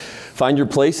Find your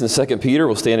place in 2 Peter.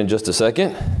 We'll stand in just a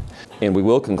second, and we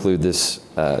will conclude this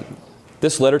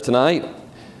letter tonight.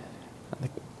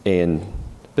 And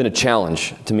it's been a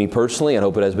challenge to me personally. I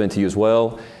hope it has been to you as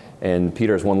well. And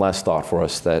Peter has one last thought for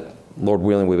us that, Lord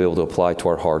willing, we'll be able to apply to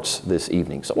our hearts this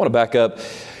evening. So I want to back up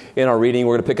in our reading.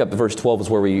 We're going to pick up at verse 12 is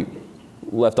where we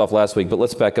left off last week, but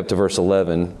let's back up to verse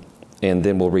 11, and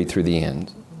then we'll read through the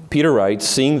end. Peter writes,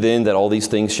 "Seeing then that all these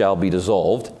things shall be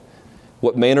dissolved,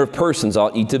 what manner of persons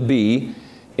ought ye to be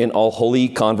in all holy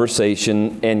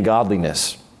conversation and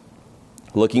godliness,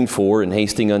 looking for and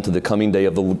hasting unto the coming day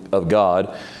of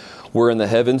God, wherein the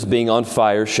heavens being on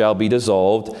fire shall be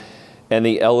dissolved, and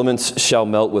the elements shall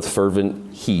melt with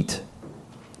fervent heat.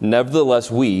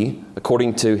 Nevertheless we,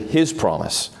 according to his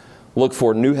promise, look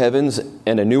for new heavens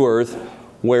and a new earth,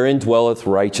 wherein dwelleth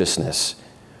righteousness.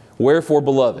 Wherefore,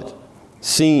 beloved,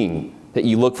 seeing that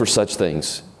ye look for such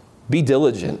things, be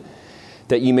diligent,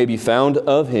 that ye may be found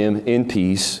of him in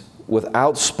peace,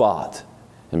 without spot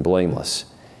and blameless.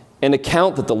 And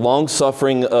account that the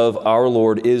long-suffering of our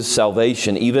Lord is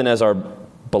salvation, even as our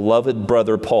beloved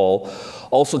brother Paul,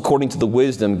 also according to the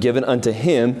wisdom given unto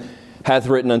him, hath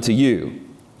written unto you,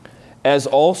 as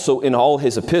also in all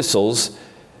his epistles,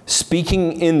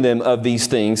 speaking in them of these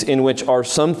things, in which are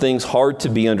some things hard to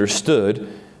be understood,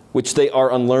 which they are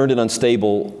unlearned and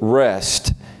unstable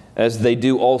rest, as they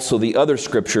do also the other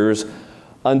scriptures,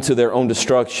 unto their own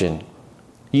destruction.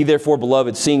 Ye therefore,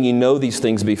 beloved, seeing ye know these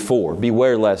things before,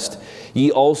 beware lest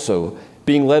ye also,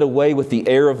 being led away with the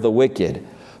error of the wicked,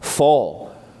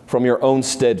 fall from your own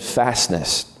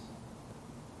steadfastness,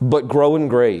 but grow in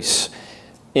grace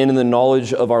and in the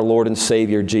knowledge of our Lord and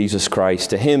Savior, Jesus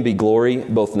Christ. To him be glory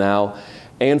both now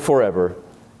and forever.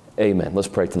 Amen." Let's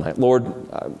pray tonight. Lord,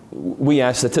 we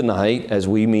ask that tonight, as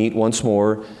we meet once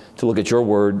more to look at your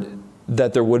word,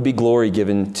 that there would be glory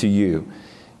given to you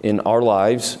in our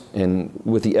lives and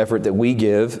with the effort that we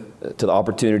give to the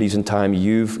opportunities and time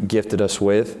you've gifted us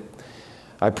with.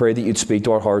 I pray that you'd speak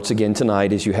to our hearts again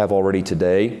tonight as you have already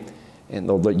today. And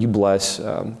Lord, let you bless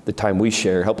the time we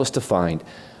share. Help us to find,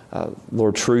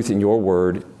 Lord, truth in your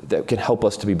word that can help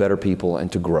us to be better people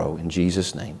and to grow. In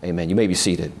Jesus' name, amen. You may be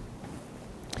seated.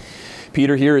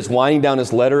 Peter here is winding down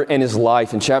his letter and his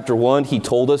life. In chapter 1, he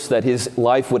told us that his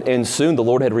life would end soon. The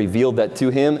Lord had revealed that to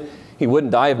him. He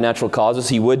wouldn't die of natural causes.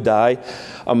 He would die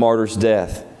a martyr's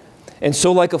death. And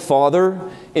so like a father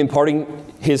imparting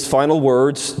his final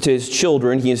words to his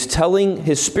children, he is telling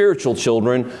his spiritual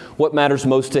children what matters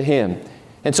most to him.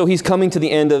 And so he's coming to the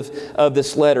end of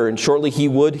this letter, and shortly he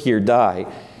would here die.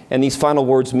 And these final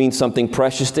words mean something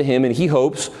precious to him, and he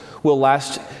hopes will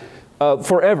last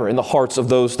forever in the hearts of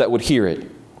those that would hear it.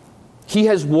 He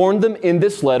has warned them in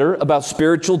this letter about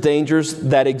spiritual dangers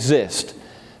that exist.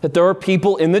 That there are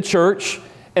people in the church,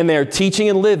 and they are teaching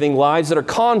and living lives that are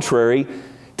contrary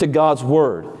to God's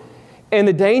word. And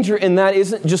the danger in that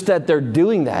isn't just that they're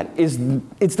doing that.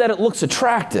 It's that it looks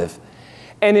attractive,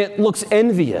 and it looks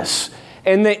envious,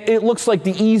 and it looks like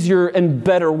the easier and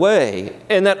better way.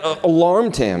 And that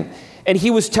alarmed him. And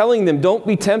he was telling them, don't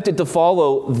be tempted to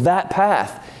follow that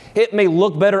path. It may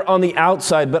look better on the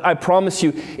outside, but I promise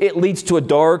you, it leads to a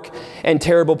dark and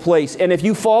terrible place. And if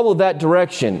you follow that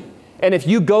direction, and if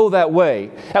you go that way,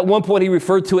 at one point he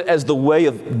referred to it as the way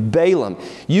of Balaam.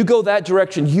 You go that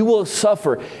direction, you will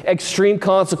suffer extreme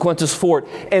consequences for it.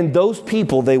 And those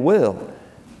people, they will.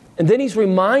 And then he's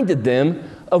reminded them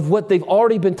of what they've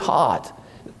already been taught.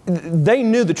 They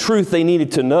knew the truth they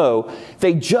needed to know.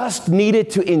 They just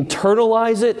needed to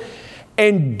internalize it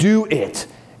and do it.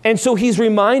 And so he's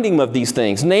reminding them of these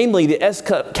things, namely the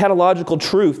eschatological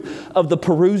truth of the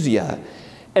parousia.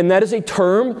 And that is a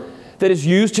term that is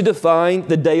used to define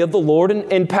the day of the Lord.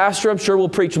 And Pastor, I'm sure, will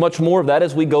preach much more of that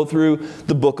as we go through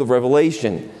the book of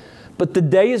Revelation. But the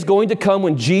day is going to come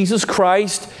when Jesus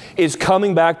Christ is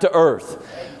coming back to earth.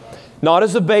 Not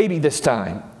as a baby this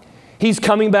time. He's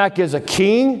coming back as a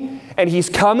king, and he's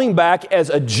coming back as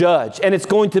a judge. And it's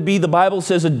going to be, the Bible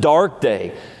says, a dark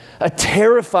day, a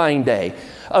terrifying day,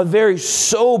 a very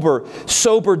sober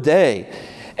day.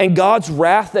 And God's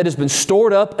wrath that has been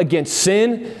stored up against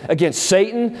sin, against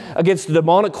Satan, against the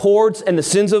demonic hordes and the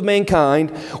sins of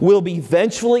mankind will be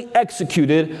eventually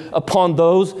executed upon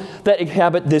those that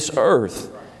inhabit this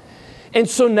earth. And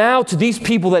so now to these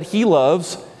people that he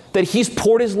loves, that he's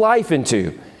poured his life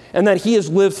into, and that he has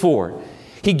lived for,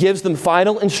 he gives them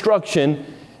final instruction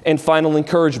and final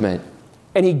encouragement.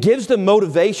 And he gives them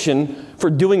motivation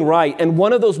for doing right. And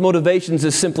one of those motivations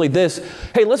is simply this: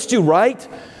 hey, let's do right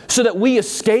so that we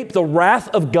escape the wrath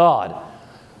of God.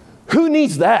 Who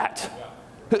needs that?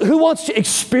 Who wants to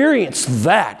experience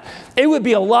that? It would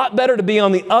be a lot better to be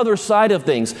on the other side of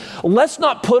things. Let's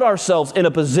not put ourselves in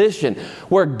a position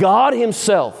where God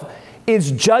himself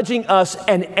is judging us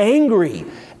and angry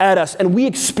at us, and we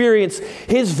experience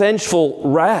his vengeful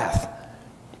wrath.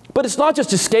 But it's not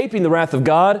just escaping the wrath of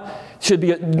God. Should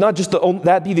be not just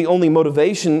that be the only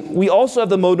motivation. We also have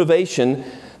the motivation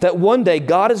that one day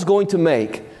God is going to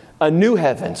make a new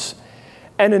heavens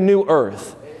and a new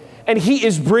earth. And he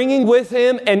is bringing with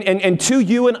him and to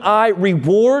you and I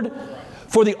reward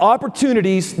for the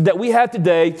opportunities that we have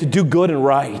today to do good and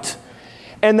right.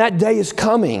 And that day is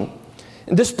coming.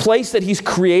 And this place that he's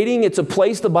creating, it's a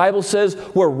place, the Bible says,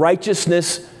 where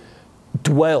righteousness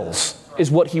dwells,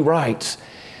 is what he writes.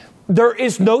 There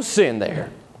is no sin there.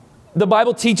 The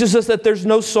Bible teaches us that there's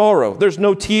no sorrow, there's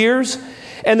no tears,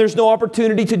 and there's no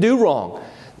opportunity to do wrong.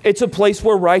 It's a place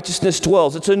where righteousness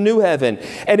dwells. It's a new heaven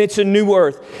and it's a new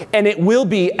earth. And it will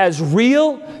be as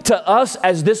real to us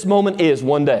as this moment is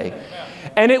one day.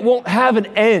 And it won't have an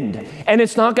end. And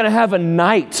it's not going to have a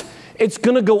night. It's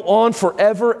going to go on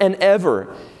forever and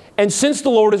ever. And since the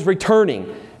Lord is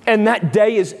returning and that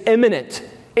day is imminent,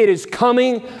 it is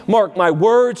coming. Mark my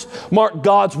words, mark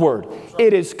God's word.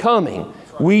 It is coming.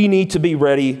 We need to be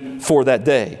ready for that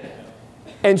day.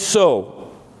 And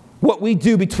so, what we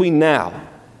do between now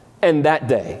and that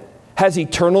day has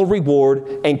eternal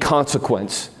reward and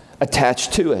consequence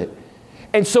attached to it.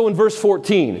 And so in verse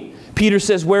 14, Peter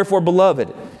says, "Wherefore,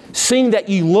 beloved, seeing that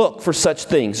ye look for such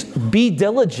things, be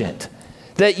diligent,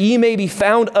 that ye may be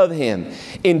found of him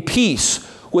in peace,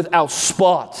 without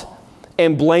spot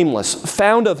and blameless."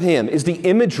 Found of him is the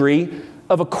imagery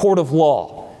of a court of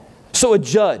law. So a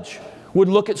judge would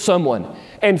look at someone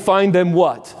and find them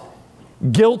what?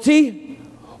 Guilty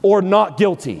or not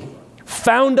guilty.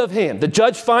 Found of him. The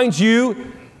judge finds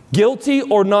you guilty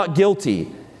or not guilty.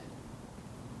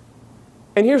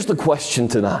 And here's the question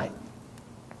tonight.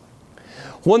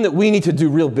 One that we need to do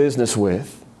real business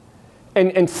with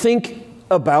and think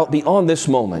about beyond this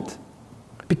moment,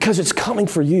 because it's coming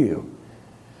for you.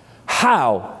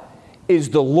 How is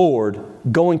the Lord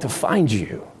going to find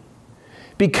you?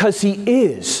 Because he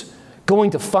is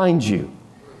going to find you.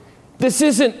 This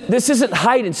isn't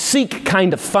hide and seek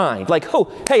kind of find. Like,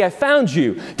 oh, hey, I found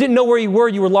you. Didn't know where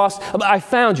you were lost. I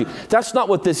found you. That's not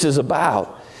what this is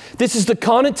about. This is the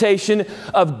connotation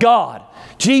of God,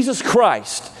 Jesus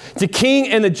Christ, the King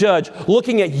and the Judge,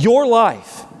 looking at your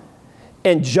life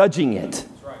and judging it.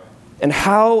 And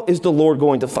how is the Lord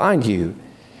going to find you?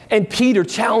 And Peter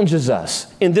challenges us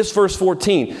in this verse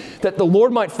 14 that the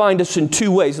Lord might find us in two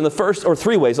ways, and the first, or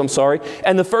three ways, I'm sorry.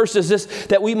 And the first is this,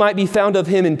 that we might be found of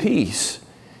him in peace.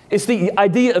 It's the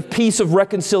idea of peace, of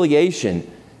reconciliation.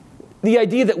 The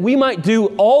idea that we might do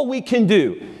all we can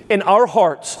do in our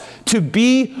hearts to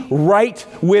be right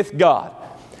with God.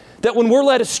 That when we're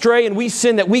led astray and we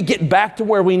sin, that we get back to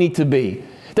where we need to be.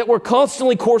 That we're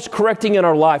constantly course correcting in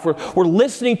our life. We're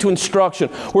listening to instruction.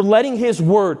 We're letting his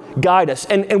word guide us.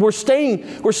 And we're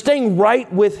staying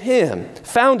right with him,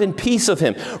 found in peace of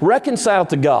him, reconciled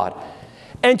to God.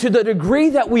 And to the degree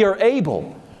that we are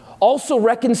able, also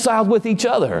reconciled with each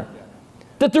other.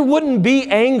 That there wouldn't be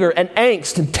anger and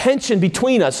angst and tension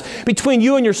between us, between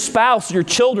you and your spouse, your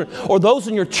children, or those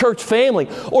in your church family,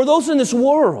 or those in this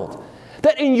world.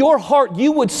 That in your heart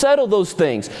you would settle those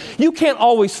things. You can't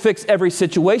always fix every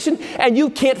situation, and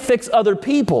you can't fix other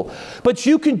people. But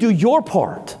you can do your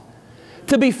part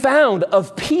to be found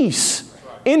of peace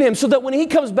in him, so that when he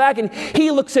comes back and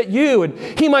he looks at you and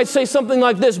he might say something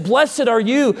like this, "Blessed are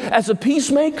you as a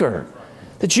peacemaker."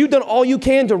 That you've done all you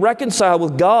can to reconcile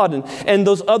with God and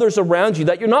those others around you.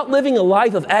 That you're not living a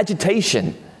life of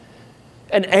agitation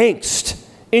and angst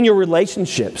in your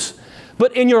relationships.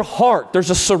 But in your heart,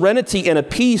 there's a serenity and a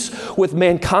peace with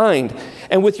mankind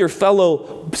and with your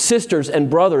fellow sisters and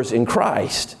brothers in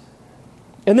Christ.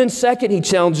 And then second, he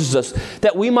challenges us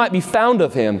that we might be found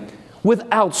of him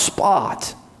without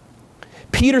spot.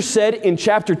 Peter said in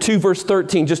chapter 2, verse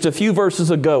 13, just a few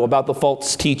verses ago about the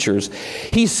false teachers,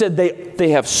 he said they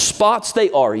have spots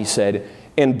he said,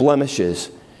 and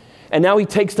blemishes. And now he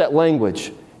takes that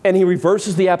language and he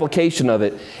reverses the application of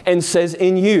it and says,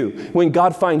 in you, when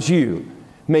God finds you,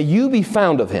 may you be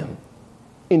found of him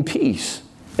in peace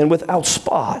and without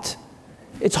spot.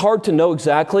 It's hard to know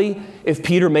exactly if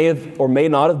Peter may have or may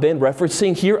not have been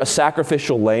referencing here a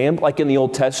sacrificial lamb, like in the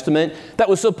Old Testament, that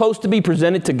was supposed to be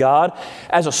presented to God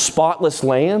as a spotless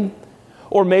lamb.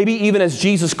 Or maybe even as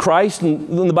Jesus Christ, and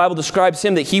when the Bible describes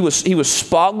him, that he was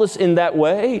spotless in that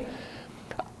way.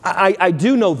 I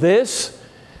do know this,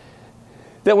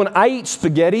 that when I eat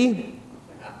spaghetti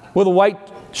with a white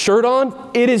shirt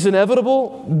on, it is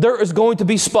inevitable there is going to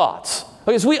be spots.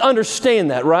 Okay, so we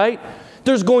understand that, right?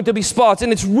 There's going to be spots,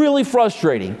 and it's really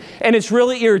frustrating, and it's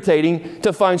really irritating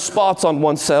to find spots on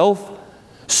oneself.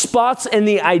 Spots and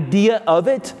the idea of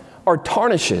it are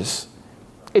tarnishes.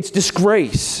 It's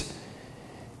disgrace.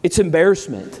 It's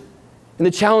embarrassment. And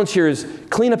the challenge here is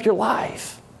clean up your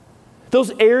life.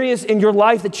 Those areas in your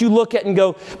life that you look at and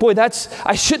go, boy,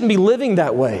 I shouldn't be living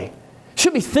that way.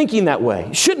 Shouldn't be thinking that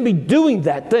way. Shouldn't be doing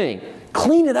that thing.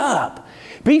 Clean it up.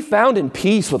 Be found in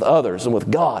peace with others and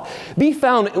with God. Be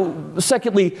found,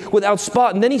 secondly, without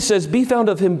spot. And then he says, be found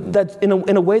of him that in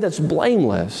a way that's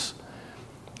blameless.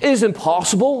 It is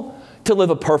impossible to live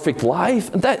a perfect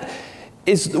life. That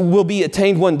will be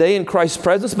attained one day in Christ's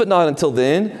presence, but not until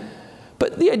then.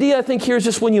 But the idea, I think, here is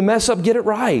just when you mess up, get it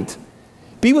right.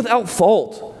 Be without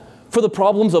fault for the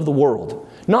problems of the world,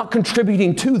 not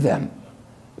contributing to them.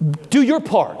 Do your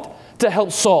part to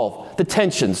help solve the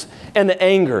tensions and the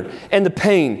anger and the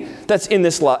pain that's in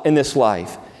this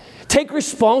life. Take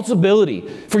responsibility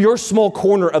for your small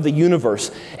corner of the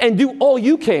universe and do all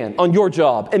you can on your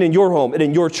job and in your home and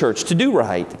in your church to do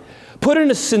right. Put in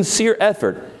a sincere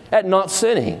effort at not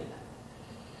sinning.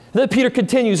 Then Peter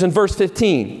continues in verse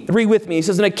 15. Read with me. He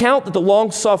says, "An account that the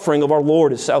long suffering of our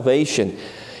Lord is salvation,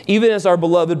 even as our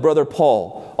beloved brother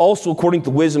Paul, also according to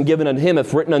wisdom given unto him,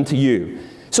 hath written unto you."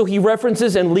 So he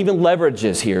references and even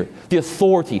leverages here the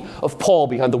authority of Paul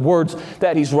behind the words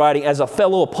that he's writing as a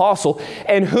fellow apostle,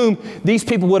 and whom these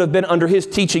people would have been under his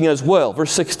teaching as well.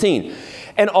 Verse 16.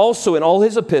 "And also in all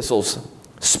his epistles,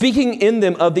 speaking in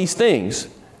them of these things."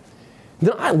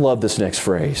 Then I love this next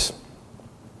phrase.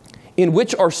 "In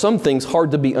which are some things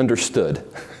hard to be understood."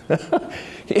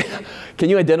 Can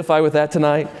you identify with that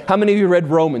tonight? How many of you read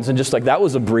Romans and just like, that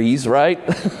was a breeze, right?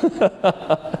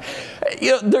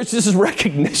 There's this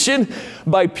recognition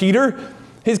by Peter.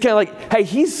 He's kind of like, hey,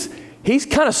 he's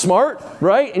kind of smart,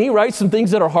 right? And he writes some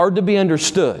things that are hard to be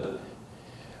understood.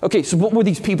 Okay, so what were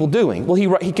these people doing? Well,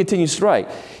 he continues to write.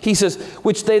 He says,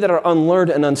 "Which they that are unlearned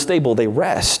and unstable, they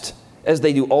wrest, as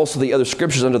they do also the other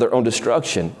scriptures unto their own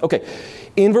destruction." Okay,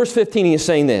 in verse 15, he is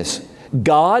saying this: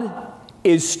 God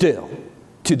is still,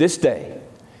 to this day,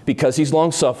 because he's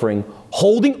long-suffering,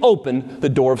 holding open the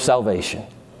door of salvation.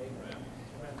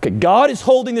 Okay, God is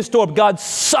holding this door, but God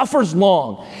suffers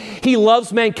long. He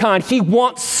loves mankind. He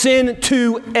wants sin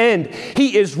to end.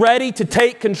 He is ready to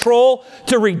take control,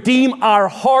 to redeem our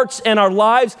hearts and our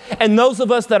lives. And those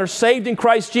of us that are saved in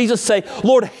Christ Jesus say,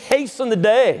 "Lord, hasten the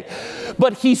day."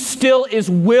 But he still is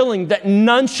willing that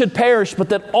none should perish, but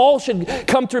that all should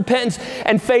come to repentance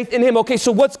and faith in him. Okay,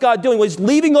 so what's God doing? Well, he's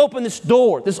leaving open this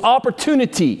door, this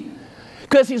opportunity,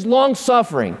 because he's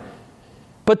long-suffering.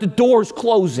 But the door is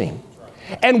closing.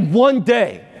 And one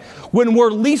day, when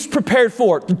we're least prepared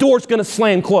for it, the door's going to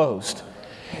slam closed.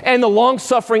 And the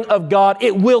long-suffering of God,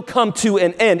 it will come to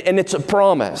an end, and it's a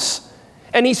promise.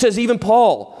 And he says, even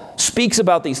Paul speaks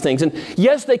about these things. And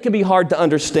yes, they can be hard to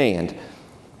understand,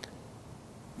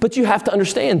 but you have to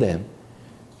understand them.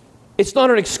 It's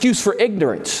not an excuse for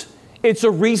ignorance. It's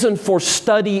a reason for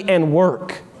study and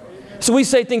work. So we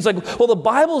say things like, well, the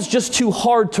Bible's just too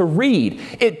hard to read.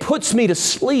 It puts me to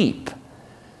sleep.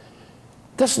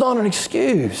 That's not an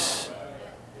excuse.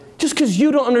 Just because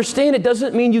you don't understand it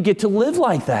doesn't mean you get to live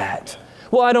like that.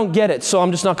 Well, I don't get it, so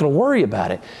I'm just not going to worry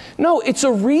about it. No, it's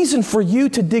a reason for you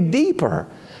to dig deeper,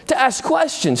 to ask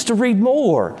questions, to read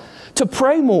more, to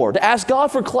pray more, to ask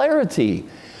God for clarity.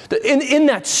 In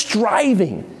that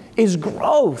striving is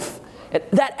growth. And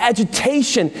that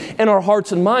agitation in our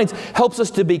hearts and minds helps us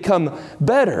to become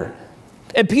better.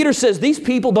 And Peter says these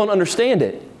people don't understand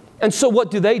it. And so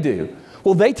what do?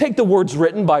 Well, they take the words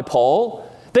written by Paul,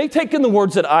 they take in the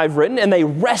words that I've written, and they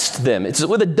wrest them. It's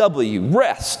with a W,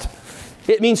 wrest.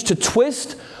 It means to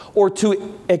twist or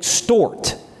to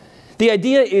extort. The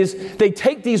idea is they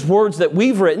take these words that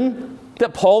we've written,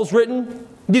 that Paul's written,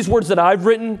 these words that I've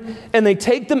written, and they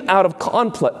take them out of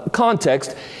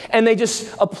context, and they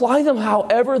just apply them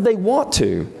however they want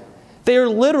to. They are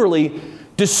literally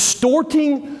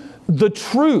distorting the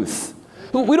truth.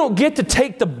 We don't get to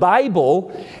take the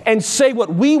Bible and say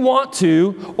what we want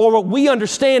to or what we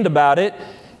understand about it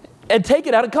and take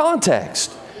it out of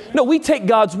context. No, we take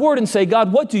God's word and say,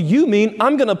 God, what do you mean?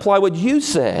 I'm going to apply what you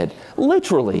said,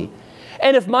 literally.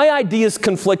 And if my ideas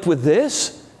conflict with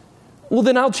this, well,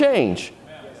 then I'll change.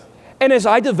 And as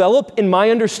I develop in my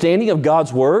understanding of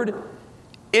God's word,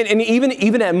 and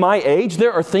even at my age,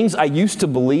 there are things I used to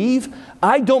believe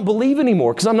I don't believe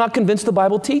anymore because I'm not convinced the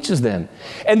Bible teaches them.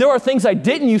 And there are things I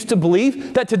didn't used to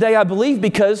believe that today I believe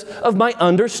because of my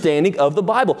understanding of the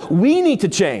Bible. We need to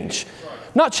change.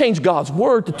 Not change God's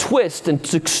word to twist and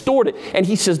to extort it. And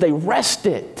he says they wrest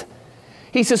it.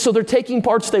 He says, so they're taking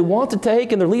parts they want to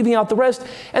take and they're leaving out the rest,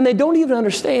 and they don't even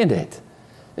understand it.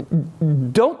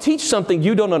 Don't teach something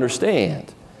you don't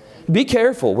understand. Be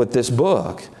careful with this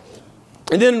book.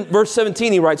 And then verse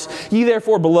 17 he writes, ye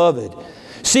therefore, beloved,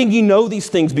 seeing ye know these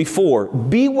things before,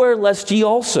 beware lest ye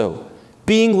also,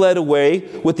 being led away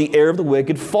with the error of the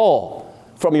wicked, fall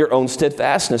from your own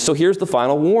steadfastness. So here's the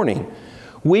final warning.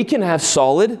 We can have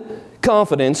solid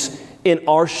confidence in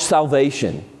our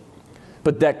salvation,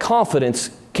 but that confidence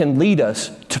can lead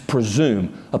us to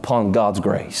presume upon God's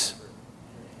grace.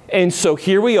 And so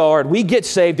here we are, and we get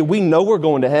saved, and we know we're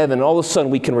going to heaven, and all of a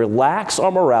sudden we can relax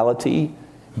our morality.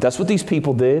 That's what these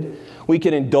people did. We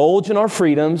can indulge in our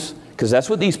freedoms, because that's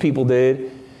what these people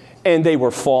did, and they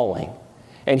were falling.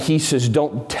 And he says,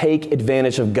 don't take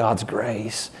advantage of God's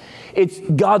grace.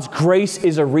 God's grace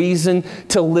is a reason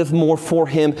to live more for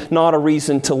Him, not a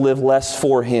reason to live less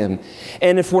for Him.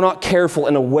 And if we're not careful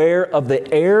and aware of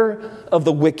the error of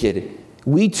the wicked,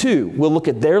 we too will look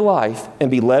at their life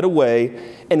and be led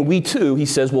away, and we too, he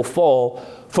says, will fall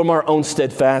from our own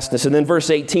steadfastness. And then verse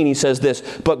 18, he says this,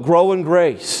 but grow in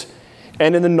grace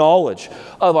and in the knowledge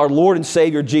of our Lord and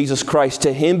Savior Jesus Christ.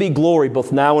 To Him be glory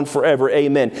both now and forever.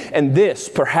 Amen. And this,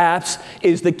 perhaps,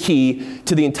 is the key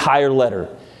to the entire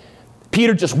letter.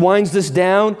 Peter just winds this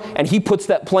down, and he puts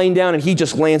that plane down, and he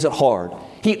just lands it hard.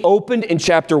 He opened in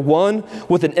chapter 1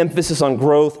 with an emphasis on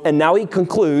growth, and now he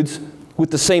concludes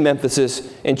with the same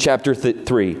emphasis in chapter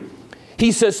 3.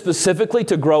 He says specifically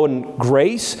to grow in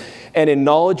grace and in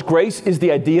knowledge. Grace is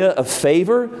the idea of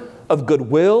favor, of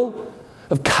goodwill,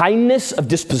 of kindness, of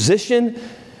disposition,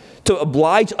 to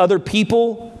oblige other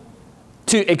people,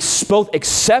 to both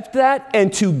accept that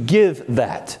and to give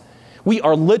that. We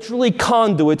are literally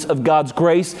conduits of God's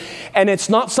grace, and it's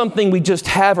not something we just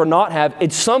have or not have.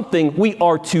 It's something we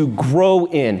are to grow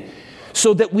in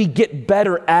so that we get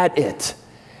better at it.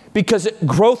 Because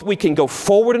growth, we can go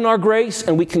forward in our grace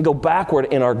and we can go backward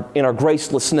in our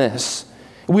gracelessness.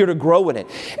 We are to grow in it.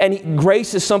 And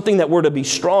grace is something that we're to be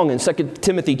strong in. 2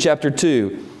 Timothy chapter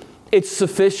 2. It's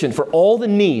sufficient for all the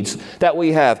needs that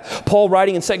we have. Paul,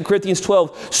 writing in 2 Corinthians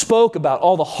 12, spoke about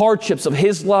all the hardships of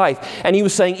his life. And he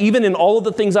was saying, even in all of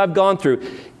the things I've gone through,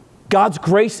 God's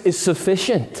grace is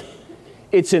sufficient.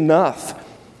 It's enough.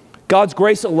 God's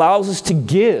grace allows us to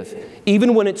give,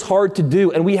 even when it's hard to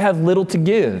do, and we have little to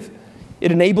give.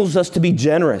 It enables us to be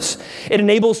generous. It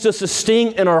enables us to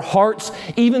sting in our hearts,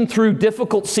 even through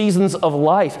difficult seasons of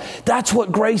life. That's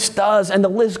what grace does, and the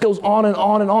list goes on and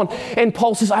on and on. And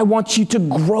Paul says, I want you to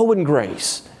grow in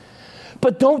grace.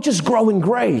 But don't just grow in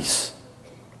grace.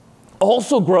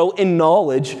 Also grow in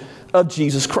knowledge of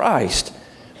Jesus Christ.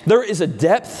 There is a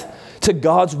depth to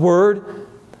God's Word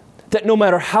that no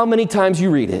matter how many times you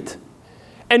read it,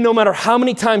 and no matter how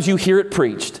many times you hear it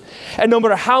preached, and no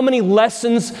matter how many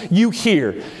lessons you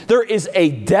hear, there is a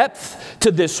depth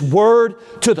to this Word,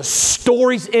 to the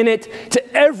stories in it,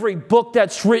 to every book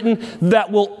that's written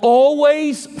that will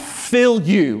always fill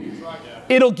you.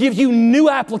 It'll give you new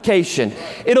application.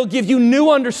 It'll give you new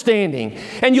understanding.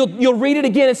 And you'll read it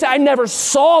again and say, I never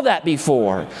saw that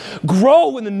before.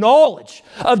 Grow in the knowledge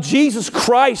of Jesus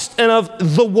Christ and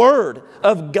of the Word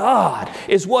of God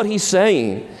is what he's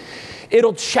saying.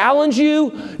 It'll challenge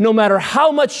you no matter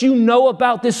how much you know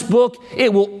about this book.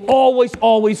 It will always,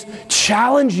 always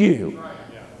challenge you.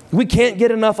 We can't get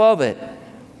enough of it.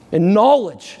 And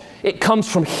knowledge, it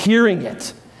comes from hearing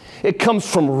it. It comes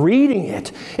from reading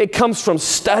it. It comes from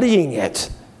studying it.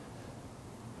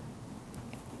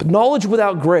 But knowledge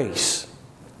without grace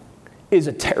is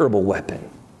a terrible weapon.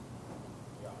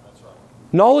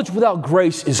 Knowledge without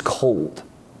grace is cold.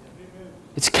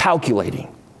 It's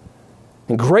calculating.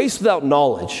 And grace without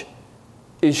knowledge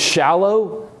is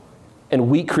shallow and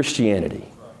weak Christianity.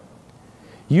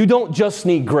 You don't just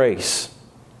need grace.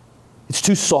 It's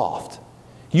too soft.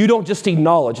 You don't just need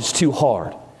knowledge. It's too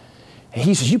hard. And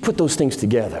he says, you put those things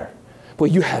together, well,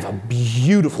 you have a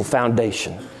beautiful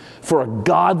foundation for a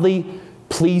godly,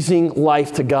 pleasing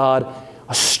life to God,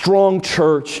 a strong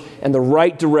church, and the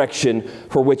right direction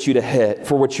for which you're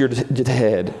to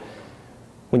head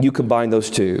when you combine those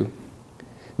two.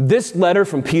 This letter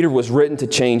from Peter was written to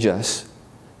change us,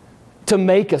 to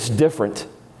make us different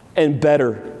and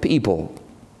better people.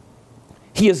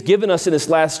 He has given us in this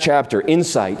last chapter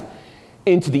insight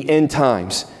into the end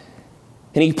times.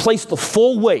 And he placed the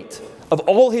full weight of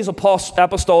all his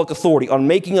apostolic authority on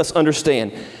making us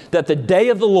understand that the day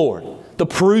of the Lord, the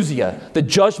parousia, the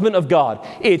judgment of God,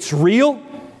 it's real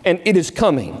and it is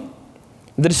coming.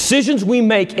 The decisions we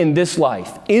make in this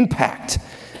life impact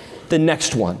the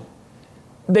next one.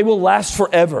 They will last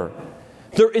forever.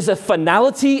 There is a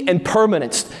finality and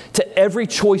permanence to every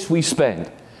choice we spend.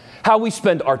 How we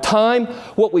spend our time,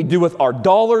 what we do with our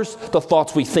dollars, the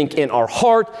thoughts we think in our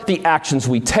heart, the actions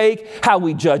we take, how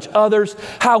we judge others,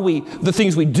 the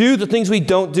things we do, the things we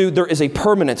don't do, there is a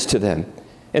permanence to them.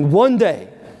 And one day,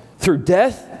 through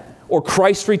death or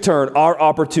Christ's return, our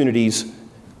opportunities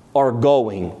are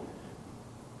going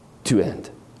to end.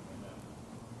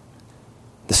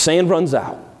 The sand runs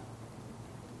out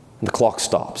and the clock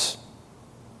stops.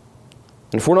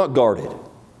 And if we're not guarded,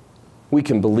 we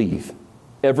can believe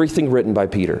everything written by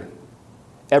Peter,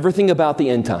 everything about the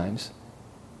end times.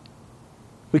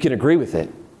 We can agree with it,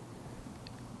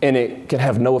 and it can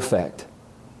have no effect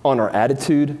on our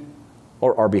attitude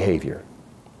or our behavior.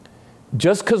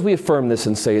 Just because we affirm this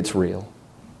and say it's real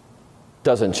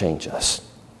doesn't change us.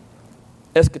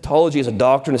 Eschatology as a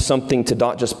doctrine is something to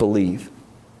not just believe.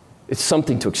 It's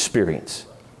something to experience,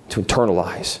 to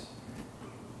internalize.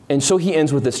 And so he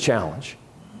ends with this challenge.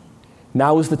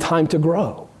 Now is the time to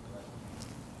grow.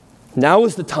 Now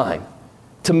is the time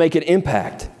to make an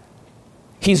impact.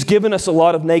 He's given us a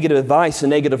lot of negative advice and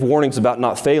negative warnings about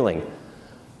not failing.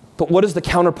 But what is the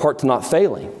counterpart to not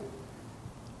failing?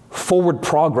 Forward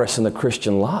progress in the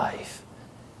Christian life.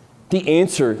 The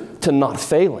answer to not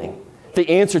failing, the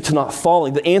answer to not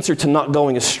falling, the answer to not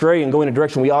going astray and going in a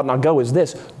direction we ought not go is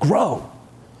this: grow.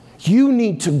 You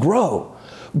need to grow.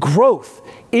 Growth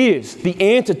is the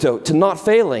antidote to not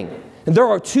failing. And there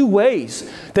are two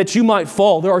ways that you might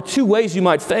fall. There are two ways you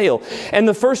might fail. And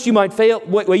the first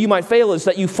way you might fail is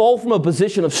that you fall from a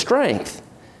position of strength.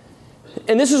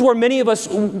 And this is where many of us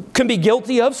can be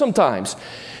guilty of sometimes.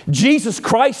 Jesus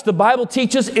Christ, the Bible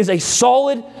teaches, is a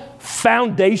solid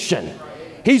foundation.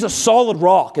 He's a solid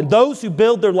rock. And those who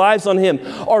build their lives on Him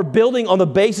are building on the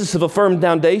basis of a firm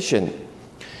foundation.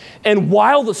 And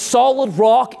while the solid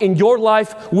rock in your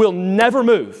life will never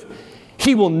move,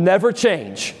 He will never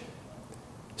change,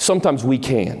 sometimes we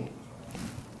can,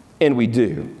 and we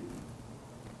do.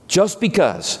 Just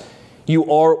because you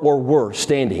are or were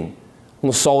standing on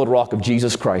the solid rock of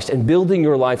Jesus Christ and building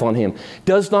your life on Him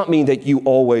does not mean that you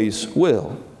always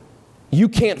will. You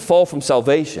can't fall from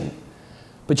salvation,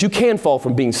 but you can fall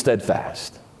from being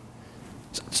steadfast.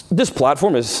 This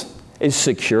platform is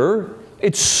secure.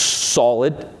 It's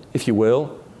solid, if you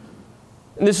will.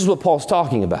 And this is what Paul's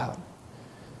talking about.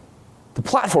 The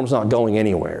platform's not going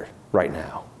anywhere right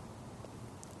now.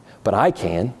 But I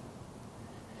can.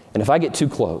 And if I get too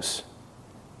close,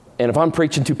 and if I'm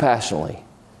preaching too passionately,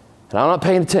 and I'm not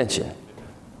paying attention,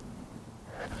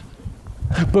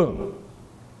 boom,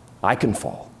 I can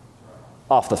fall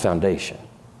off the foundation.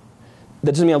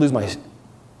 That doesn't mean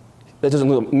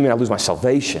I lose my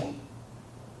salvation.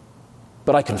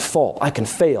 But I can fall, I can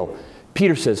fail.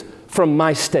 Peter says, from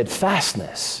my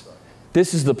steadfastness,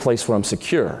 this is the place where I'm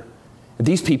secure.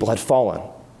 These people had fallen,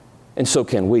 and so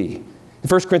can we. In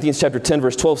 1 Corinthians chapter 10,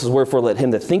 verse 12 says, wherefore let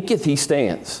him that thinketh he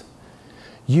stands.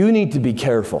 You need to be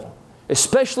careful,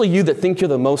 especially you that think you're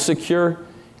the most secure.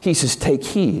 He says, take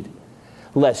heed,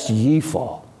 lest ye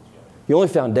fall. The only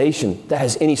foundation that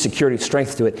has any security,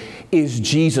 strength to it is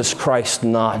Jesus Christ,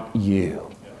 not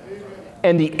you.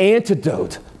 And the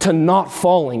antidote to not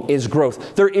falling is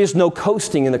growth. There is no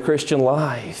coasting in the Christian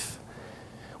life.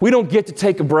 We don't get to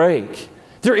take a break.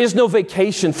 There is no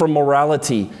vacation from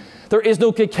morality. We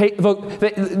don't get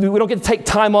to take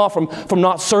time off from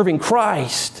not serving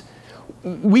Christ.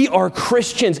 We are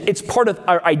Christians. It's part of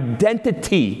our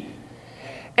identity.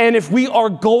 And if we are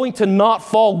going to not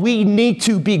fall, we need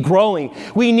to be growing.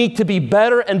 We need to be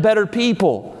better and better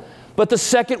people. But the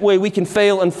second way we can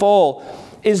fail and fall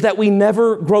is that we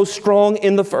never grow strong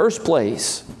in the first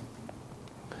place.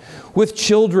 With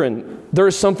children, there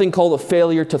is something called a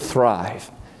failure to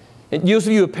thrive. And those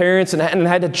of you who are parents and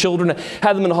had children,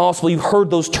 had them in the hospital, you've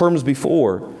heard those terms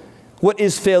before. What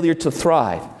is failure to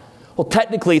thrive? Well,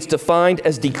 technically, it's defined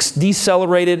as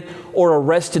decelerated or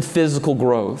arrested physical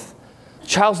growth. The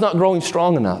child's not growing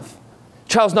strong enough.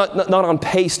 The child's not on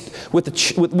pace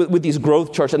with these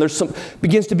growth charts, and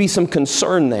begins to be some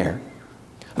concern there.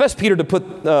 I've asked Peter to put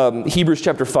Hebrews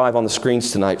chapter 5 on the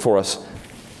screens tonight for us.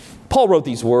 Paul wrote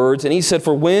these words, and he said,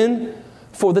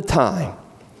 for the time,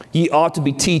 ye ought to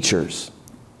be teachers.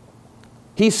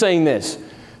 He's saying this.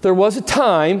 There was a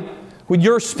time when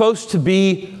you're supposed to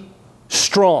be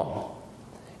strong,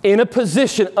 in a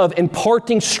position of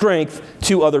imparting strength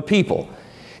to other people.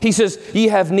 He says, ye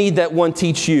have need that one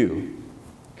teach you.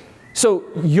 So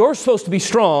you're supposed to be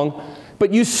strong,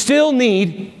 but you still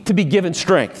need to be given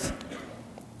strength.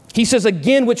 He says,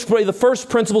 again, which pray the first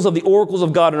principles of the oracles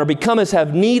of God and are become as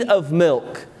have need of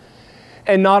milk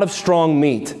and not of strong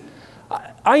meat.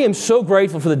 I am so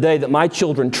grateful for the day that my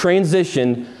children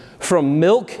transitioned from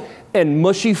milk and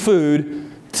mushy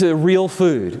food to real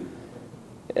food.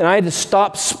 And I had to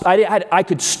stop, I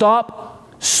could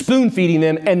stop spoon feeding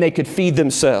them and they could feed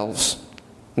themselves.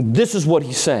 This is what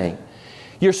he's saying.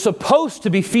 You're supposed to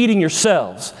be feeding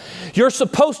yourselves. You're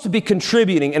supposed to be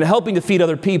contributing and helping to feed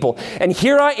other people. And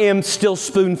here I am still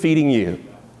spoon feeding you.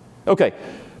 Okay,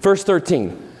 verse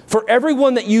 13. For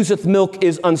everyone that useth milk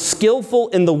is unskillful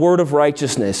in the word of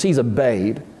righteousness. He's a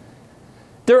babe.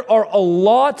 There are a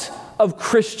lot of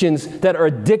Christians that are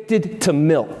addicted to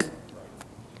milk.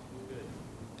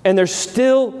 And they're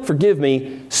still, forgive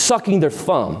me, sucking their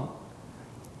thumb.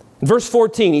 In verse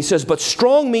 14, he says, but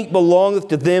strong meat belongeth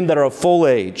to them that are of full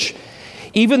age,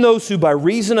 even those who by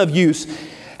reason of use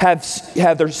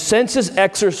have their senses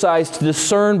exercised to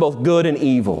discern both good and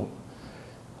evil.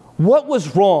 What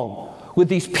was wrong with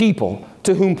these people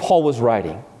to whom Paul was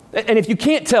writing? And if you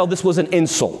can't tell, this was an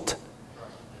insult.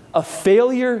 A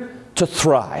failure to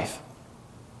thrive.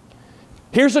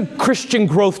 Here's a Christian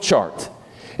growth chart.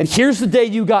 And here's the day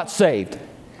you got saved.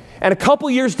 And a couple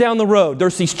years down the road,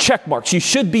 there's these check marks. You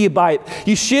should be about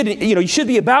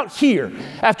here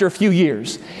after a few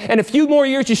years. And a few more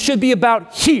years, you should be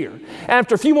about here. And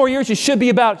after a few more years, you should be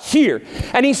about here.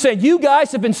 And he said, you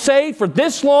guys have been saved for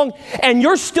this long, and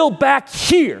you're still back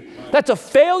here. That's a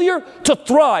failure to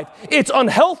thrive. It's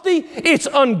unhealthy, it's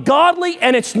ungodly,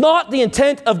 and it's not the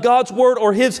intent of God's word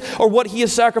or what he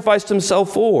has sacrificed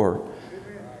himself for.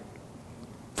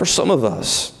 For some of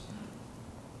us,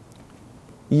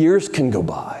 years can go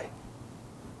by,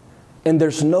 and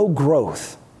there's no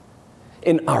growth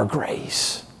in our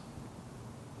grace.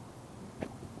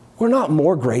 We're not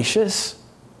more gracious.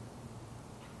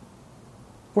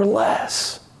 We're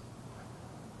less.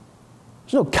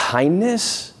 There's no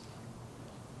kindness,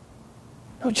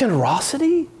 no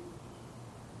generosity,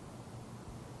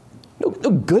 no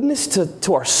goodness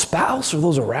to our spouse or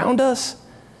those around us.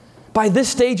 By this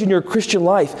stage in your Christian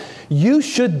life, you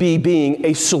should be being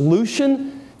a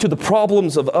solution to the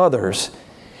problems of others,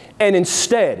 and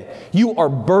instead, you are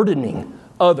burdening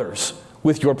others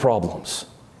with your problems.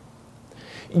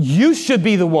 You should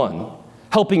be the one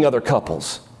helping other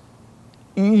couples.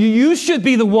 You should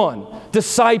be the one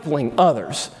discipling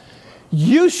others.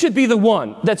 You should be the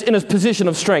one that's in a position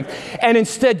of strength, and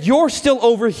instead, you're still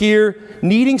over here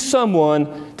needing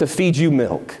someone to feed you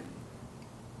milk.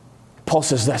 Paul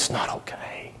says that's not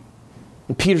okay.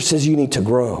 And Peter says you need to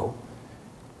grow.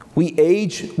 We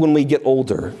age when we get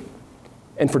older.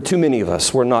 And for too many of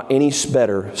us, we're not any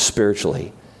better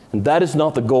spiritually. And that is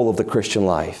not the goal of the Christian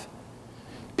life.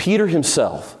 Peter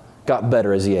himself got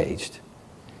better as he aged.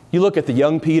 You look at the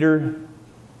young Peter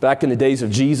back in the days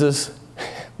of Jesus,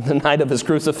 the night of his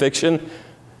crucifixion.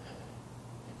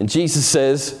 And Jesus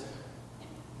says,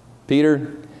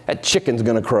 Peter, that chicken's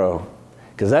going to crow.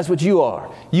 Because that's what you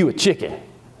are. You a chicken.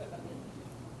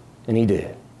 And he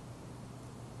did.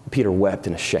 Peter wept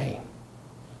in shame.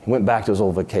 He went back to his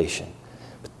old vacation.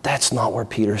 But that's not where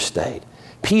Peter stayed.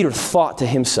 Peter thought to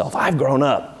himself, I've grown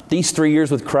up. These 3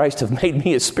 years with Christ have made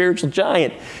me a spiritual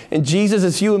giant. And Jesus,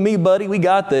 it's you and me, buddy. We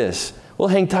got this. We'll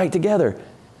hang tight together.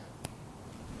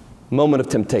 Moment of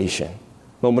temptation.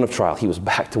 Moment of trial. He was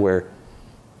back to where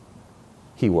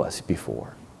he was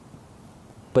before.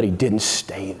 But he didn't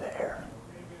stay there.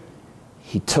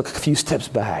 He took a few steps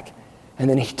back, and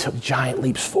then he took giant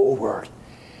leaps forward.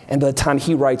 And by the time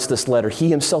he writes this letter, he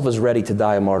himself is ready to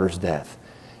die a martyr's death.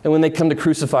 And when they come to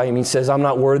crucify him, he says, I'm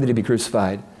not worthy to be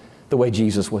crucified the way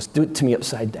Jesus was. Do it to me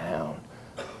upside down.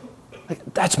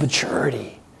 That's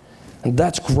maturity, and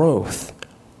that's growth.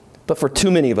 But for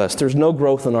too many of us, there's no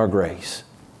growth in our grace,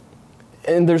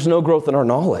 and there's no growth in our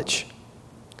knowledge.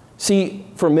 See,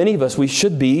 for many of us, we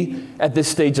should be, at this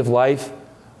stage of life,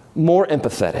 more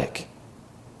empathetic.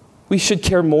 We should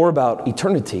care more about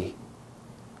eternity.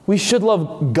 We should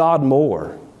love God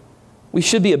more. We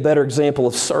should be a better example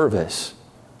of service.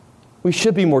 We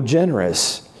should be more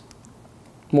generous,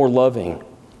 more loving.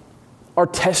 Our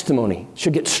testimony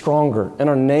should get stronger and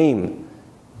our name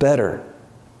better.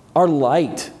 Our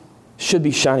light should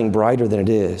be shining brighter than it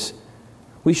is.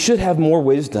 We should have more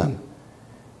wisdom.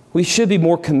 We should be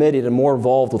more committed and more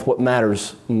involved with what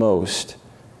matters most.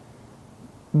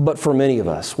 But for many of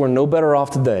us, we're no better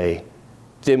off today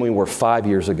than we were 5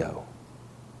 years ago.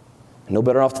 No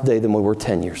better off today than we were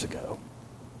 10 years ago.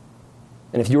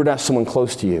 And if you were to ask someone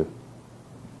close to you,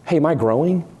 hey, am I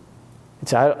growing?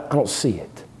 It's, I don't see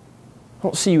it. I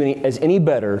don't see you as any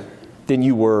better than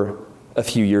you were a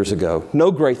few years ago.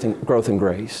 No growth in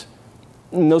grace.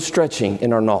 No stretching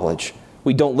in our knowledge.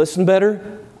 We don't listen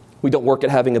better. We don't work at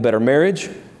having a better marriage.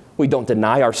 We don't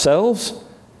deny ourselves.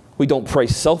 We don't pray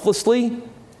selflessly.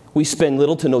 We spend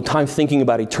little to no time thinking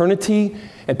about eternity.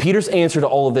 And Peter's answer to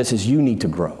all of this is you need to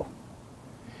grow.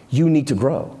 you need to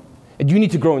grow. And you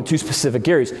need to grow in two specific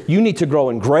areas. You need to grow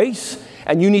in grace,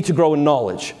 and you need to grow in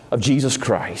knowledge of Jesus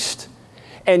Christ.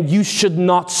 And you should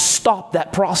not stop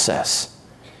that process.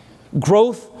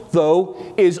 Growth,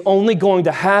 though, is only going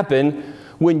to happen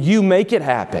when you make it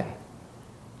happen.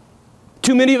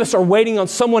 Too many of us are waiting on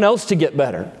someone else to get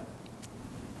better.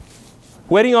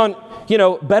 Waiting on,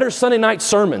 better Sunday night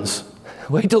sermons.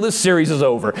 Wait till this series is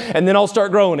over, and then I'll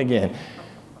start growing again.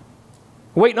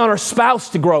 Waiting on our spouse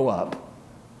to grow up.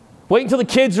 Waiting until the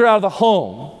kids are out of the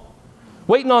home.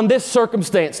 Waiting on this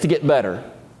circumstance to get better.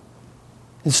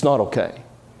 It's not okay.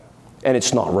 And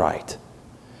it's not right.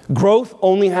 Growth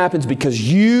only happens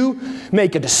because you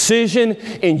make a decision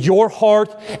in your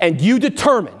heart and you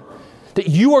determine that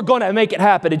you are going to make it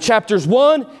happen. In chapters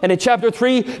 1 and in chapter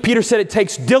 3, Peter said it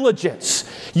takes diligence.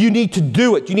 You need to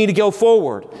do it. You need to go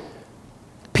forward.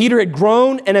 Peter had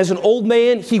grown, and as an old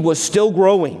man, he was still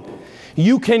growing.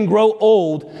 You can grow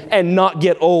old and not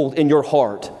get old in your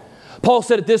heart. Paul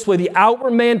said it this way, the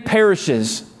outward man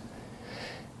perishes.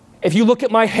 If you look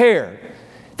at my hair,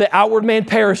 the outward man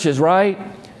perishes, right?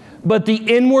 But the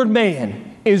inward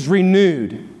man is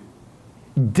renewed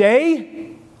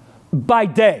day by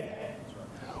day.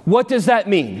 What does that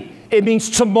mean? It means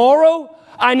tomorrow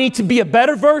I need to be a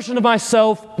better version of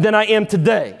myself than I am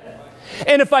today.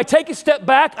 And if I take a step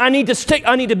back, I need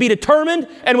to be determined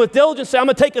and with diligence say, I'm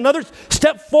going to take another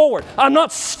step forward. I'm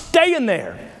not staying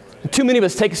there. Too many of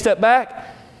us take a step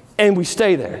back and we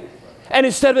stay there. And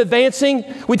instead of advancing,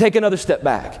 we take another step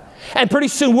back. And pretty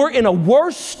soon we're in a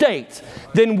worse state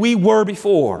than we were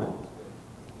before.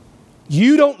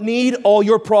 You don't need all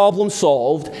your problems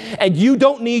solved, and you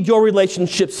don't need your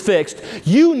relationships fixed.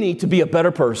 You need to be a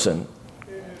better person.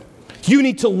 You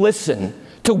need to listen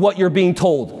to what you're being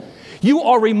told. You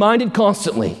are reminded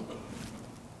constantly.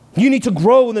 You need to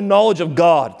grow in the knowledge of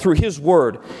God through His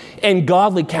Word and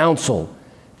godly counsel,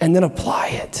 and then apply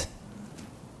it.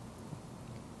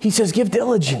 He says, give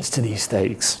diligence to these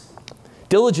things.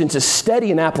 Diligence is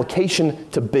steady in application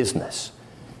to business.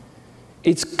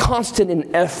 It's constant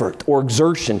in effort or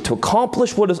exertion to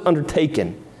accomplish what is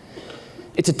undertaken.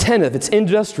 It's attentive, it's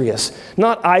industrious,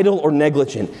 not idle or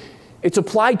negligent. It's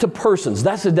applied to persons.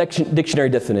 That's the dictionary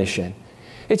definition.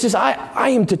 It's just, I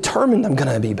am determined I'm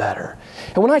going to be better.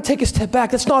 And when I take a step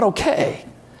back, that's not okay.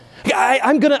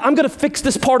 I'm gonna fix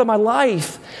this part of my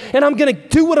life, and I'm gonna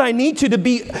do what I need to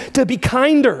be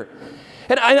kinder,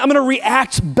 and I'm gonna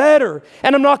react better,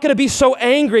 and I'm not gonna be so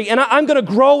angry, and I'm gonna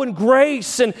grow in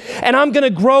grace, and I'm gonna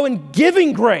grow in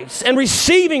giving grace and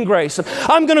receiving grace.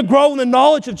 I'm gonna grow in the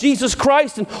knowledge of Jesus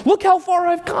Christ, and look how far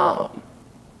I've come.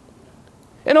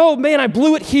 And oh man, I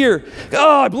blew it here.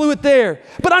 Oh, I blew it there.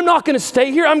 But I'm not going to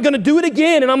stay here. I'm going to do it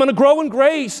again, and I'm going to grow in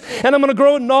grace, and I'm going to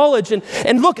grow in knowledge.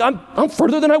 And look, I'm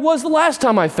further than I was the last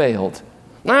time I failed.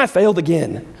 I failed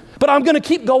again. But I'm going to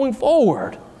keep going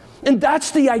forward. And that's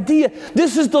the idea.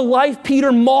 This is the life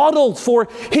Peter modeled for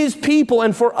his people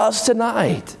and for us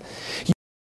tonight.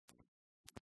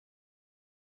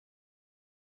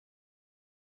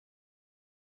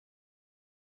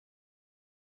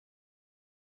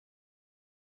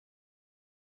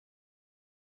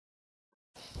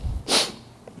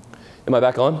 Am I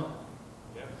back on?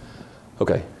 Yeah.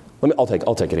 Okay.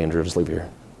 I'll take it, Andrew. Just leave it here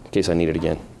in case I need it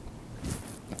again.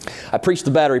 I preached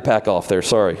the battery pack off there.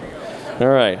 Sorry. All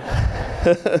right.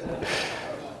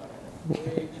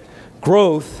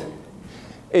 Growth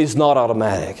is not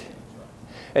automatic,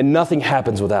 and nothing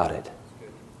happens without it.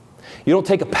 You don't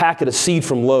take a packet of seed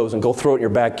from Lowe's and go throw it in your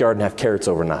backyard and have carrots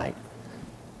overnight.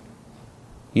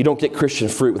 You don't get Christian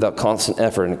fruit without constant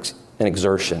effort and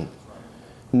exertion.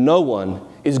 No one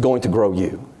is going to grow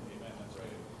you.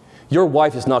 Your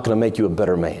wife is not going to make you a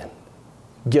better man.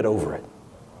 Get over it.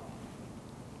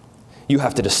 You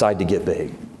have to decide to get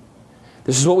big.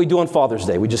 This is what we do on Father's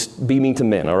Day. We just be mean to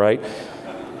men, all right?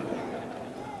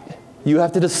 You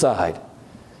have to decide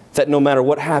that no matter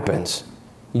what happens,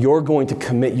 you're going to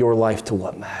commit your life to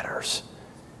what matters.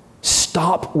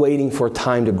 Stop waiting for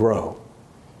time to grow.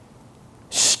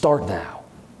 Start now.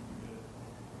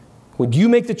 When you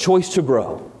make the choice to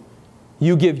grow,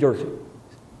 you give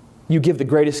the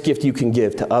greatest gift you can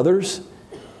give to others.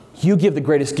 You give the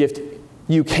greatest gift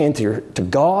you can to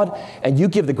God, and you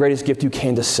give the greatest gift you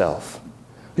can to self.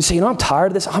 You say, I'm tired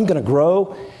of this. I'm going to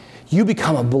grow. You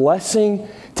become a blessing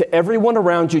to everyone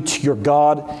around you, to your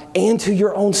God, and to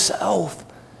your own self.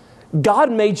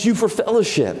 God made you for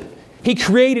fellowship. He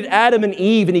created Adam and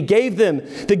Eve, and He gave them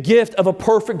the gift of a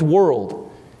perfect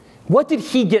world. What did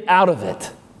He get out of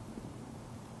it?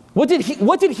 What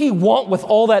did he want with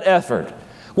all that effort?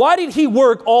 Why did He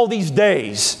work all these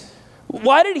days?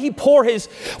 Why did he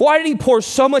pour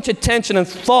so much attention and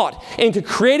thought into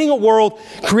creating a world,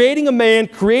 creating a man,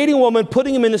 creating a woman,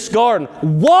 putting him in this garden?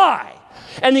 Why?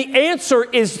 And the answer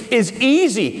is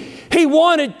easy. He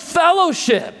wanted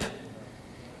fellowship.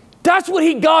 That's what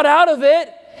he got out of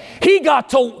it. He got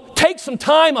to take some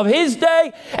time of his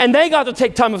day, and they got to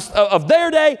take time of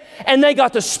their day, and they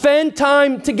got to spend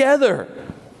time together.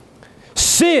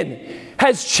 Sin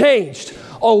has changed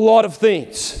a lot of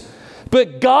things.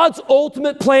 But God's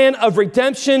ultimate plan of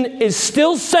redemption is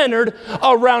still centered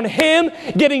around Him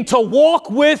getting to walk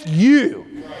with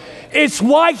you. It's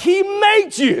why He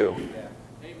made you.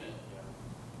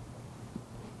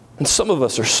 And some of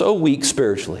us are so weak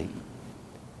spiritually.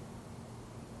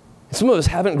 Some of us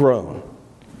haven't grown.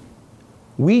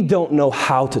 We don't know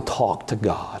how to talk to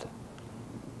God.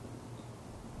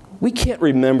 We can't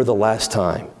remember the last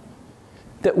time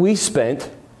that we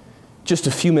spent just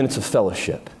a few minutes of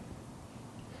fellowship.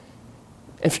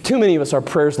 And for too many of us, our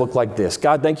prayers look like this.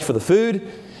 God, thank you for the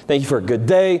food. Thank you for a good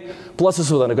day. Bless us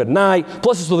with a good night.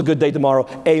 Bless us with a good day tomorrow.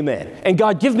 Amen. And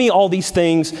God, give me all these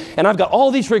things. And I've got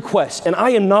all these requests. And I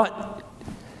am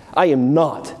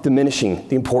not diminishing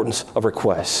the importance of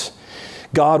requests.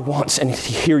 God wants and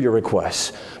to hear your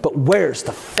requests. But where's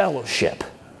the fellowship?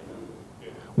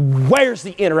 Where's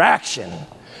the interaction?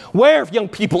 Where, young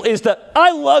people, is the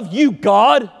I love you,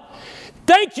 God.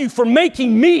 Thank you for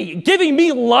making me, giving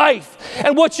me life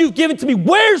and what you've given to me.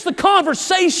 Where's the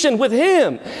conversation with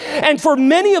Him? And for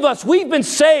many of us, we've been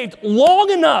saved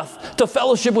long enough to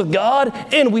fellowship with God,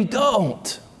 and we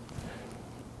don't.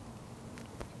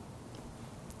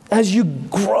 As you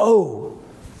grow,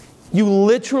 you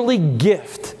literally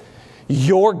gift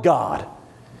your God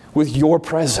with your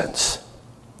presence.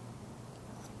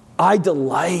 I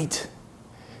delight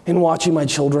in watching my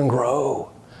children grow.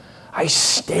 I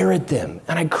stare at them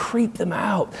and I creep them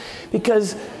out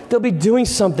because they'll be doing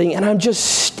something and I'm just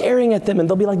staring at them and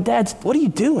they'll be like, Dad, what are you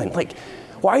doing? Like,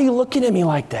 why are you looking at me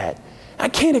like that? I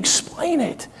can't explain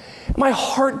it. My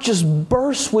heart just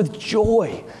bursts with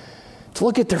joy to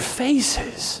look at their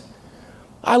faces.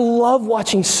 I love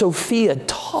watching Sophia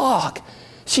talk.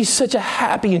 She's such a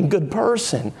happy and good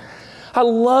person. I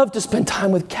love to spend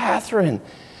time with Catherine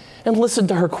and listen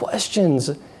to her questions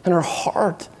and her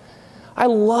heart. I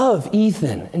love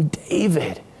Ethan and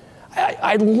David.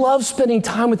 I love spending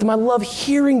time with them. I love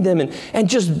hearing them and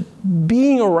just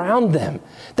being around them.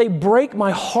 They break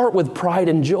my heart with pride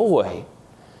and joy.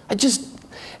 I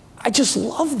just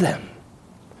love them.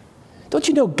 Don't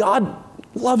you know God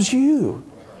loves you?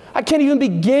 I can't even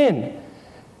begin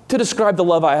to describe the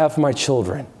love I have for my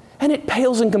children. And it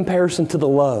pales in comparison to the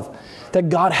love that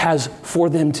God has for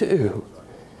them too.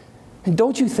 And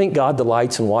don't you think God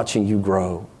delights in watching you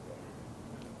grow?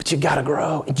 But you got to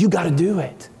grow, and you got to do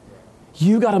it.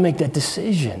 You got to make that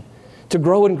decision to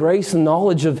grow in grace and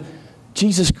knowledge of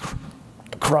Jesus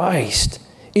Christ.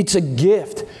 It's a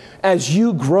gift. As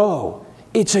you grow,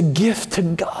 it's a gift to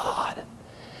God.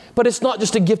 But it's not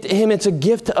just a gift to Him, it's a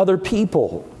gift to other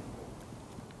people.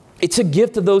 It's a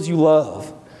gift to those you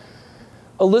love.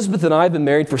 Elizabeth and I have been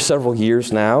married for several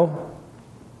years now.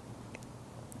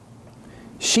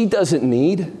 She doesn't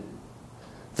need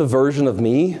the version of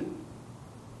me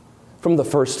from the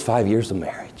first 5 years of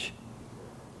marriage.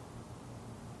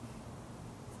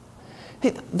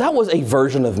 Hey, that was a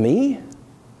version of me.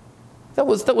 That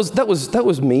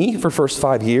was me for first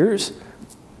 5 years.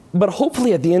 But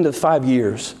hopefully at the end of 5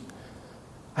 years,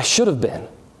 I should have been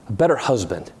a better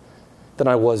husband than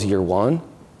I was year one.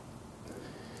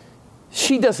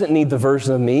 She doesn't need the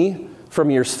version of me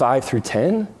from years 5 through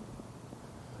 10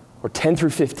 or 10 through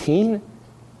 15.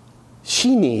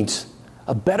 She needs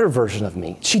a better version of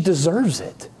me. She deserves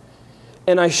it.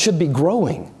 And I should be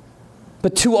growing.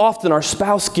 But too often our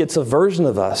spouse gets a version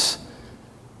of us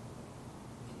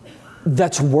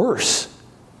that's worse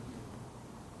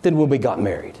than when we got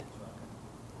married.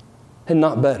 And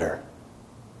not better.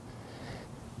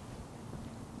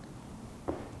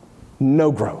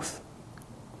 No growth.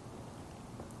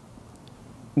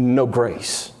 No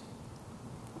grace.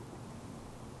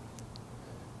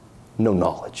 No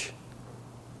knowledge.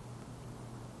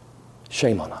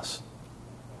 Shame on us.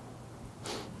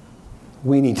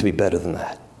 We need to be better than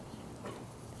that.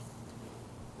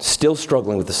 Still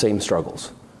struggling with the same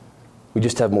struggles. We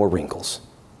just have more wrinkles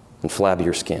and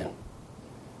flabbier skin.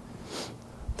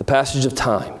 The passage of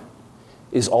time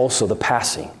is also the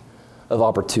passing of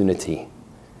opportunity.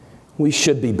 We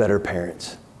should be better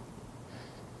parents.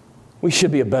 We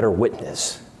should be a better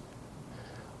witness.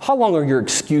 How long are your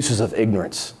excuses of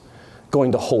ignorance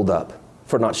going to hold up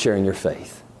for not sharing your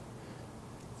faith?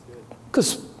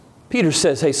 Because Peter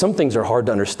says, hey, some things are hard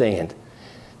to understand.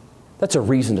 That's a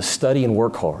reason to study and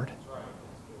work hard.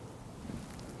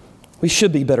 We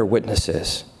should be better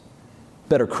witnesses,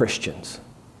 better Christians,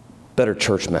 better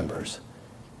church members.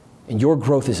 And your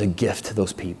growth is a gift to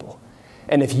those people.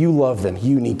 And if you love them,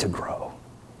 you need to grow.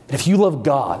 And if you love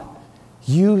God,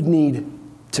 you need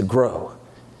to grow.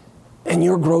 And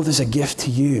your growth is a gift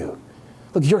to you.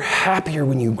 Look, you're happier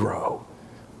when you grow.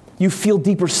 You feel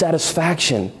deeper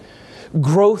satisfaction.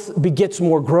 Growth begets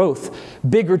more growth.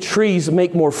 Bigger trees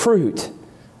make more fruit.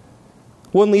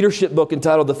 One leadership book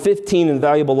entitled The 15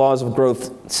 Invaluable Laws of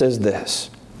Growth says this.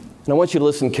 And I want you to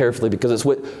listen carefully because it's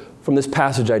from this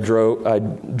passage I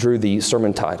drew the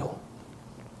sermon title.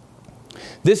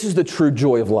 This is the true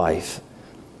joy of life,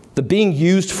 the being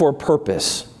used for a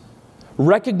purpose,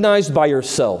 recognized by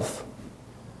yourself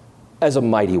as a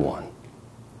mighty one.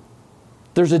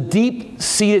 There's a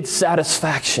deep-seated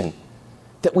satisfaction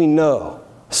that we know,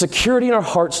 a security in our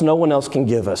hearts no one else can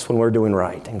give us when we're doing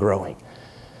right and growing.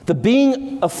 The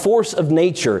being a force of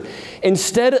nature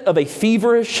instead of a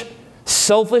feverish,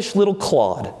 selfish little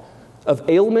clod of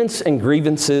ailments and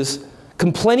grievances,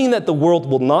 complaining that the world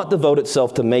will not devote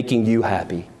itself to making you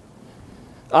happy.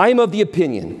 I am of the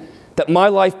opinion that my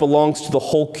life belongs to the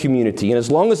whole community, and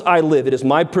as long as I live, it is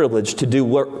my privilege to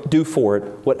do for it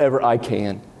whatever I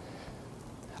can.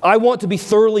 I want to be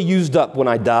thoroughly used up when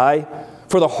I die,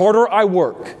 for the harder I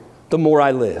work, the more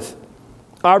I live.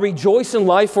 I rejoice in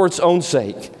life for its own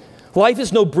sake. Life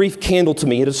is no brief candle to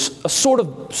me. It is a sort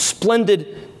of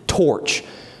splendid torch,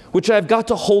 which I have got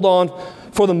to hold on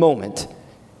for the moment.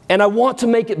 And I want to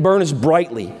make it burn as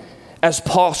brightly as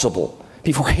possible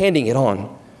before handing it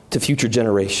on to future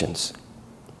generations.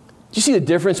 Do you see the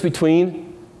difference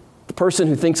between the person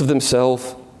who thinks of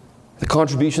themselves, the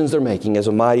contributions they're making as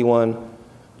a mighty one,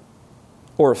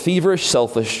 or a feverish,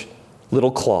 selfish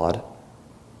little clod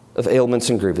of ailments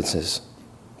and grievances,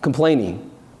 complaining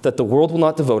that the world will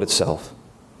not devote itself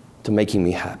to making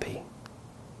me happy?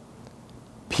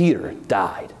 Peter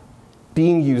died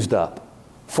being used up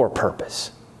for a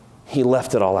purpose. He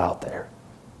left it all out there.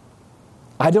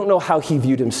 I don't know how he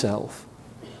viewed himself,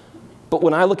 but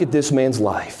when I look at this man's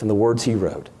life and the words he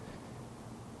wrote,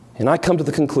 and I come to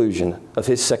the conclusion of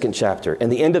his second chapter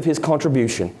and the end of his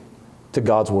contribution to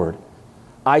God's word,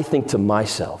 I think to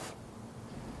myself,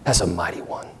 as a mighty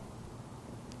one.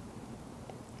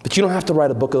 But you don't have to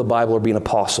write a book of the Bible or be an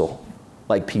apostle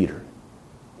like Peter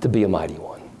to be a mighty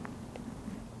one.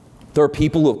 There are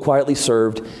people who have quietly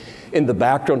served in the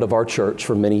background of our church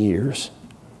for many years.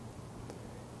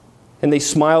 And they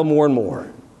smile more and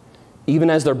more, even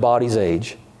as their bodies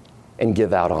age and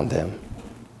give out on them.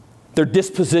 Their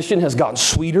disposition has gotten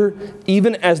sweeter,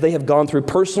 even as they have gone through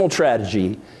personal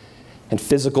tragedy and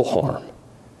physical harm.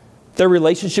 Their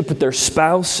relationship with their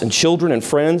spouse and children and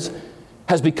friends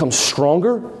has become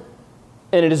stronger,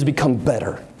 and it has become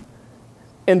better.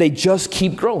 And they just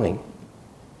keep growing.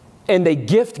 And they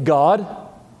gift God,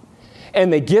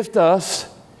 and they gift us,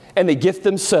 and they gift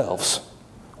themselves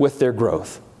with their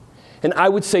growth. And I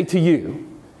would say to you,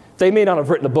 they may not have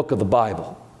written a book of the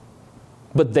Bible,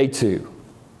 but they too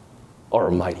are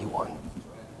a mighty one.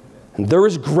 And there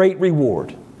is great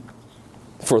reward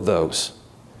for those.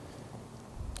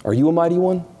 Are you a mighty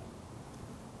one?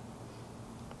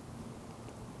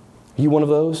 Are you one of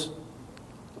those?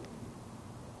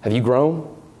 Have you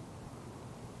grown?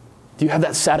 Do you have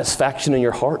that satisfaction in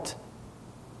your heart?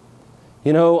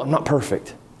 You know, I'm not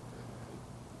perfect.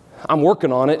 I'm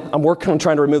working on it. I'm working on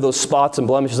trying to remove those spots and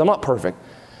blemishes. I'm not perfect.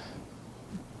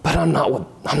 But I'm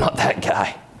not that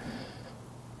guy.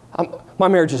 My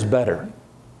marriage is better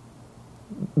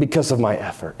because of my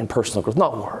effort and personal growth,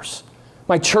 not worse.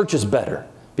 My church is better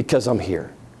because I'm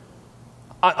here.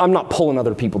 I'm not pulling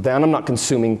other people down. I'm not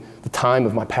consuming the time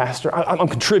of my pastor. I'm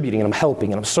contributing and I'm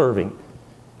helping and I'm serving.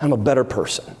 I'm a better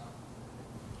person.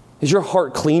 Is your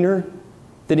heart cleaner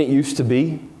than it used to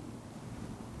be?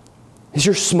 Is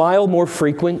your smile more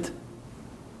frequent?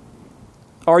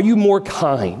 Are you more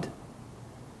kind?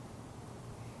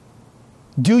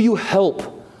 Do you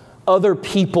help other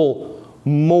people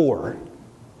more?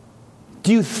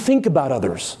 Do you think about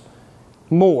others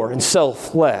more and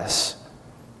self less?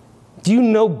 Do you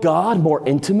know God more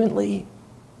intimately?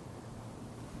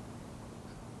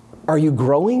 Are you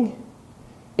growing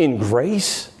in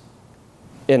grace,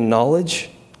 in knowledge?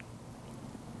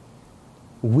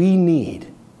 We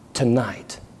need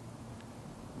tonight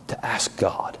to ask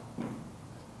God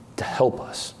to help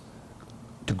us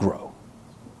to grow.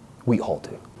 We all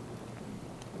do.